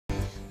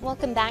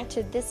Welcome back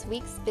to this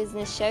week's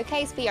Business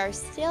Showcase. We are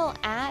still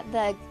at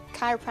the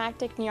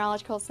Chiropractic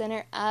Neurological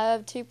Center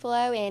of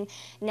Tupelo, and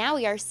now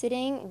we are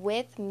sitting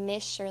with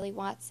Miss Shirley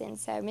Watson.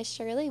 So, Miss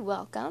Shirley,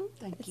 welcome.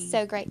 Thank you. It's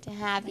so great to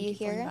have you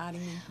here. Thank you for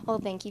inviting me. Well,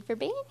 thank you for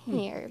being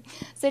here.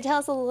 So, tell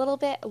us a little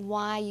bit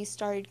why you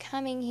started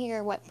coming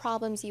here, what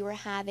problems you were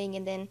having,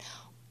 and then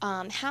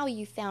how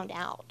you found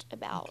out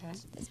about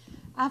this.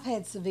 I've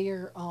had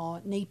severe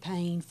knee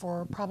pain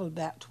for probably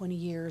about 20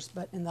 years,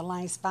 but in the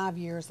last 5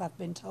 years I've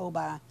been told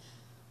by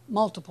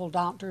multiple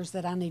doctors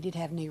that I needed to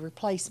have knee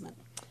replacement.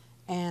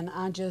 And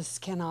I just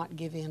cannot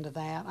give in to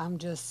that. I'm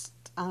just,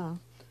 of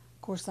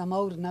course I'm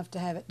old enough to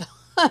have it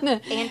done.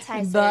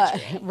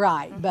 Anti-surgery.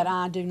 But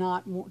I do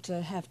not want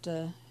to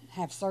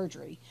have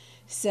surgery.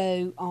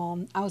 So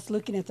I was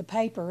looking at the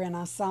paper and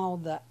I saw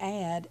the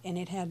ad and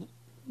it had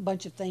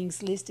bunch of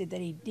things listed that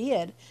he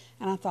did,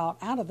 and I thought,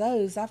 out of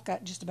those I've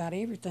got just about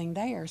everything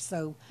there,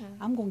 so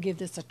I'm going to give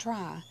this a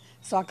try.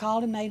 So I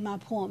called and made my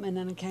appointment,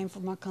 and I came for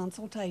my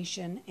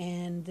consultation,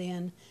 and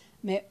then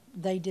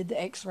they did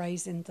the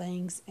x-rays and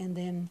things, and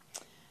then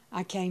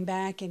I came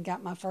back and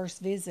got my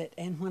first visit,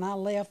 and when I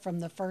left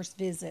from the first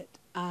visit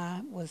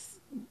I was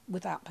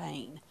without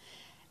pain.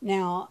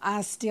 Now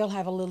I still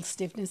have a little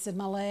stiffness in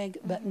my leg,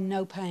 but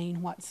no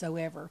pain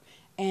whatsoever,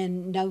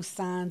 and no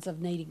signs of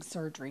needing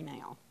surgery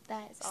now.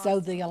 That is awesome. So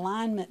the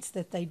alignments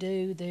that they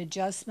do, the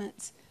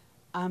adjustments,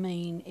 I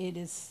mean,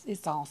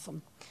 it's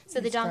awesome. So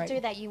the doctor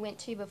that you went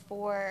to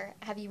before,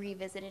 have you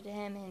revisited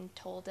him and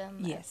told him?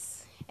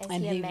 Yes.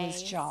 And he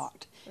was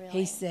shocked. Really?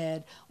 He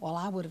said, well,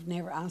 I would have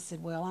never. I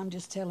said, well, I'm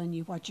just telling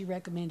you what you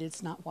recommended.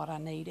 It's not what I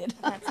needed.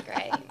 That's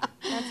great.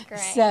 That's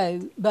great.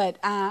 So, but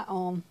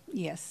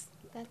yes.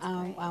 That's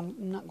great. I'm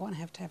not going to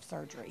have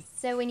surgery.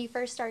 So when you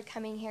first started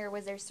coming here,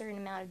 was there a certain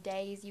amount of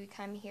days you would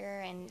come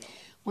here? And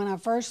when I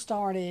first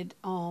started,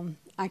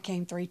 I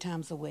came 3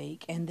 times a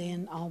week, and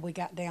then we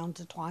got down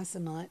to twice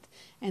a month,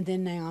 and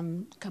then now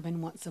I'm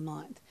coming once a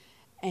month,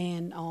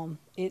 and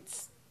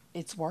it's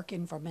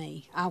working for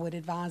me. I would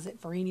advise it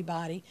for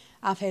anybody.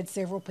 I've had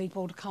several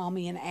people to call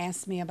me and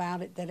ask me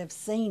about it that have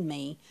seen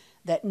me,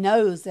 that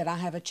knows that I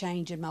have a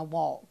change in my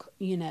walk,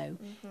 you know,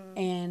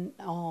 and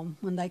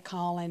when they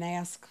call and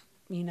ask,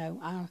 you know,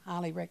 I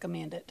highly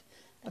recommend it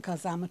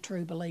because I'm a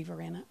true believer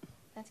in it.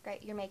 That's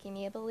great. You're making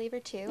me a believer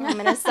too. I'm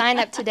going to sign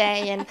up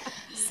today, and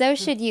so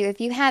should you.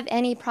 If you have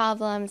any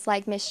problems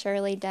like Miss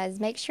Shirley does,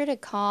 make sure to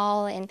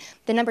call, and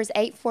the number is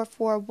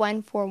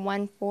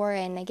 844-1414,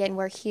 and again,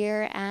 we're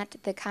here at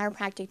the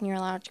Chiropractic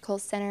Neurological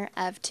Center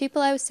of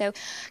Tupelo, so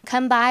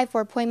come by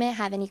for appointment.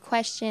 Have any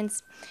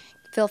questions,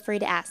 feel free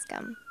to ask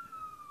them.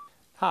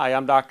 Hi,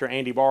 I'm Dr.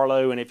 Andy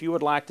Barlow, and if you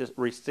would like to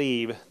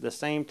receive the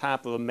same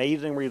type of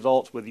amazing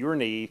results with your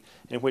knee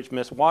in which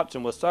Miss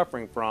Watson was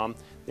suffering from,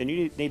 then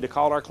you need to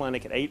call our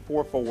clinic at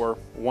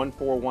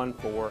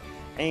 844-1414,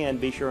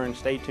 and be sure and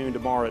stay tuned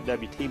tomorrow at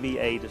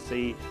WTBA to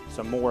see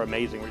some more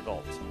amazing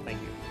results. Thank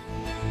you.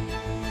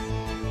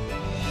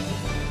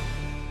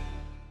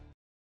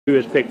 Do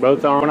is pick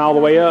both arms all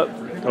the way up,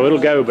 so it'll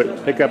go,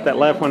 but pick up that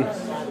left one.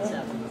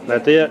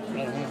 That's it.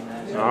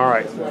 All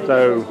right,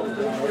 so,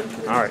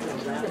 all right.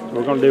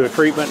 We're going to do a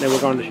treatment, and then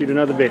we're going to shoot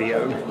another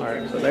video. All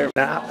right, so there.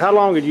 Now, how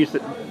long did you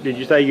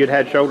say you'd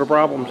had shoulder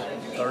problems?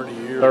 30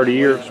 years. 30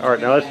 years. All right,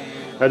 now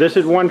this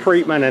is one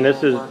treatment, and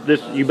this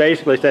you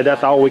basically said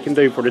that's all we can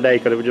do for today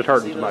because it was just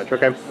hurting so much.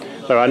 Okay,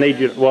 so I need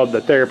you. Well, the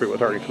therapy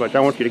was hurting so much. I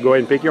want you to go ahead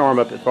and pick your arm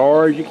up as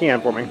far as you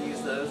can for me.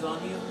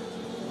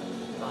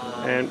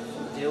 And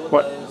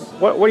what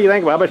do you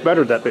think about? How much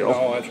better does that feel?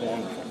 Oh, that's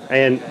wonderful.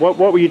 And what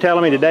were you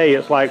telling me today?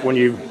 It's like when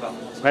you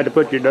had to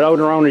put your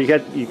deodorant on, and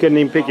you couldn't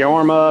even pick your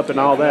arm up and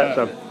all that.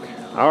 So,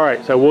 all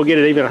right, so we'll get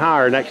it even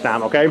higher next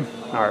time, okay?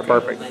 All right,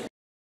 perfect.